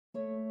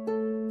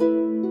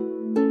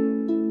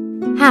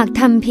หาก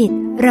ทำผิด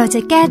เราจ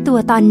ะแก้ตัว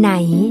ตอนไหน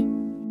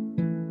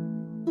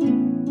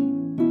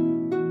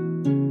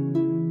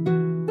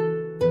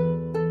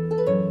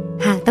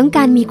หากต้องก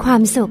ารมีควา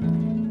มสุข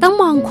ต้อง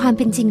มองความเ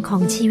ป็นจริงขอ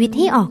งชีวิตใ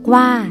ห้ออก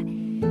ว่า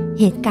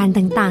เหตุการณ์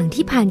ต่างๆ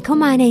ที่ผ่านเข้า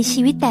มาใน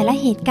ชีวิตแต่ละ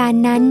เหตุการ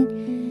ณ์นั้น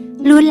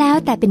ล้วนแล้ว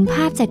แต่เป็นภ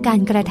าพจากการ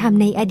กระท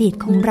ำในอดีต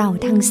ของเรา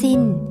ทั้งสิ้น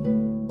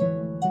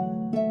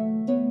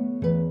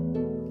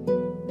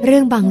เรื่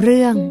องบางเ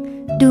รื่อง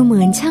ดูเหมื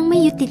อนช่างไม่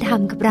ยุติธรรม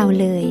กับเรา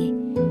เลย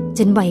จ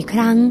นบ่อยค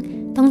รั้ง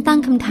ต้องตั้ง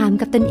คำถาม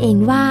กับตนเอง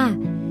ว่า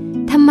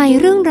ทำไม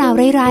เรื่องราว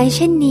ร้ายๆเ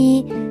ช่นนี้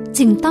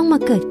จึงต้องมา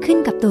เกิดขึ้น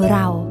กับตัวเร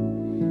า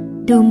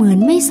ดูเหมือน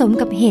ไม่สม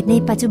กับเหตุใน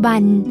ปัจจุบั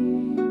น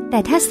แต่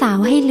ถ้าสาว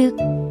ให้ลึก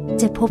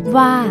จะพบ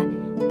ว่า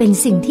เป็น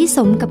สิ่งที่ส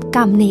มกับกร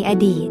รมในอ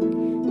ดีต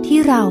ที่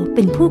เราเ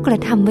ป็นผู้กระ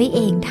ทำไว้เอ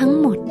งทั้ง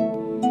หมด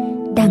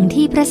ดัง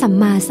ที่พระสัม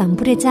มาสัม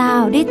พุทธเจ้า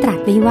ได้ตรัส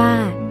ไว้ว่า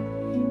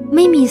ไ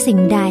ม่มีสิ่ง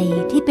ใด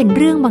ที่เป็นเ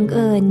รื่องบังเ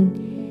อิญ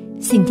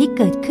สิ่งที่เ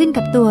กิดขึ้น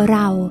กับตัวเร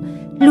า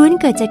ล้วน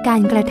เกิดจากกา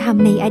รกระท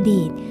ำในอ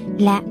ดีต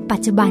และปั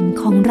จจุบัน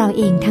ของเรา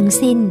เองทั้ง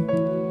สิ้น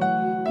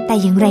แต่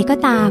อย่างไรก็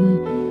ตาม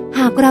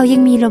หากเรายั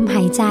งมีลมห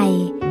ายใจ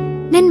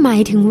นั่นหมา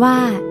ยถึงว่า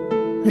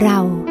เรา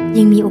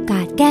ยังมีโอก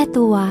าสแก้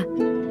ตัว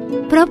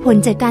เพราะผล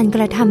จากการก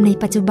ระทำใน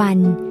ปัจจุบัน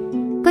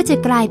ก็จะ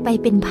กลายไป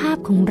เป็นภาพ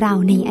ของเรา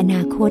ในอน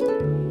าคต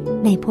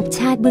ในภพช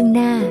าติเบื้องห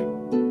น้า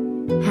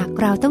หาก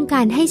เราต้องก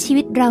ารให้ชี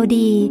วิตเรา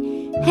ดี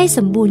ให้ส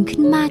มบูรณ์ขึ้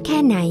นมากแค่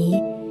ไหน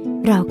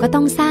เราก็ต้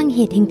องสร้างเห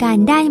ตุแห่งการ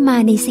ได้มา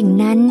ในสิ่ง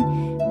นั้น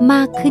ม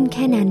ากขึ้นแ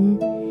ค่นั้น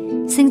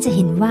ซึ่งจะเ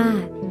ห็นว่า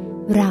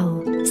เรา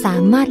สา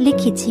มารถลิ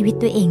ขิตชีวิต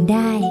ตัวเองไ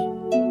ด้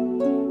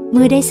เ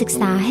มื่อได้ศึก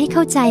ษาให้เ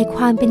ข้าใจค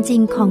วามเป็นจริ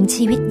งของ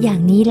ชีวิตอย่า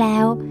งนี้แล้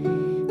ว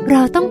เร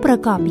าต้องประ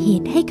กอบเห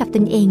ตุให้กับต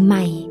นเองให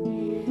ม่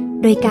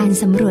โดยการ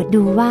สำรวจ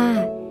ดูว่า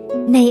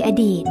ในอ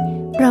ดีต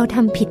เราท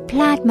ำผิดพล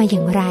าดมาอย่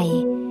างไร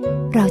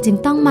เราจึง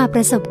ต้องมาป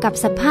ระสบกับ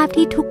สภาพ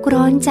ที่ทุกข์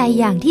ร้อนใจ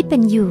อย่างที่เป็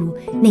นอยู่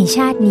ในช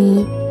าตินี้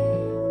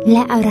แล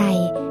ะอะไร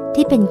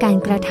ที่เป็นการ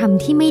กระท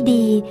ำที่ไม่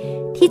ดี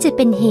ที่จะเ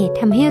ป็นเหตุ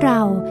ทำให้เร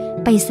า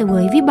ไปเสว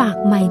ยวิบาก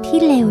ใหม่ที่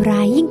เลวร้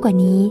ายยิ่งกว่า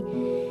นี้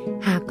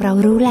หากเรา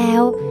รู้แล้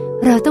ว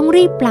เราต้อง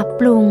รีบปรับ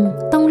ปรุง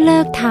ต้องเลิ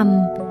กท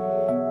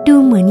ำดู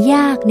เหมือนย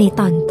ากใน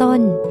ตอนต้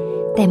น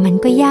แต่มัน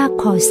ก็ยาก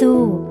พอสู้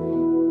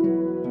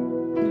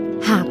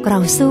หากเรา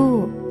สู้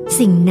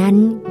สิ่งนั้น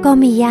ก็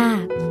ไม่ยา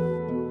ก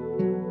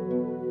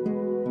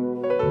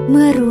เ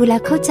มื่อรู้และ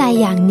เข้าใจ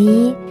อย่าง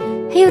นี้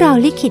ให้เรา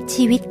ลิขิต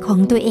ชีวิตของ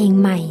ตัวเอง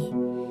ใหม่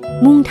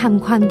มุ่งท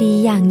ำความดี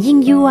อย่างยิ่ง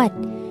ยวด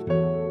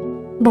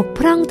บกพ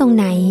ร่องตรง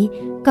ไหน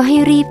ก็ให้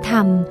รีบท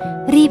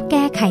ำรีบแ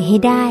ก้ไขให้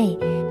ได้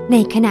ใน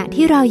ขณะ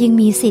ที่เรายัง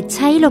มีสิทธิ์ใ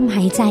ช้ลมห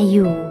ายใจอ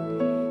ยู่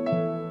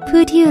เพื่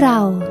อที่เรา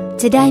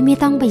จะได้ไม่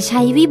ต้องไปใ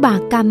ช้วิบา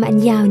กกรรมอัน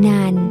ยาวน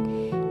าน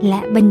และ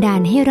บันดา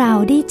ลให้เรา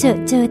ได้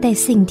เจอแต่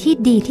สิ่งที่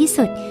ดีที่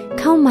สุด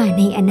เข้ามาใ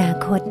นอนา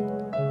คต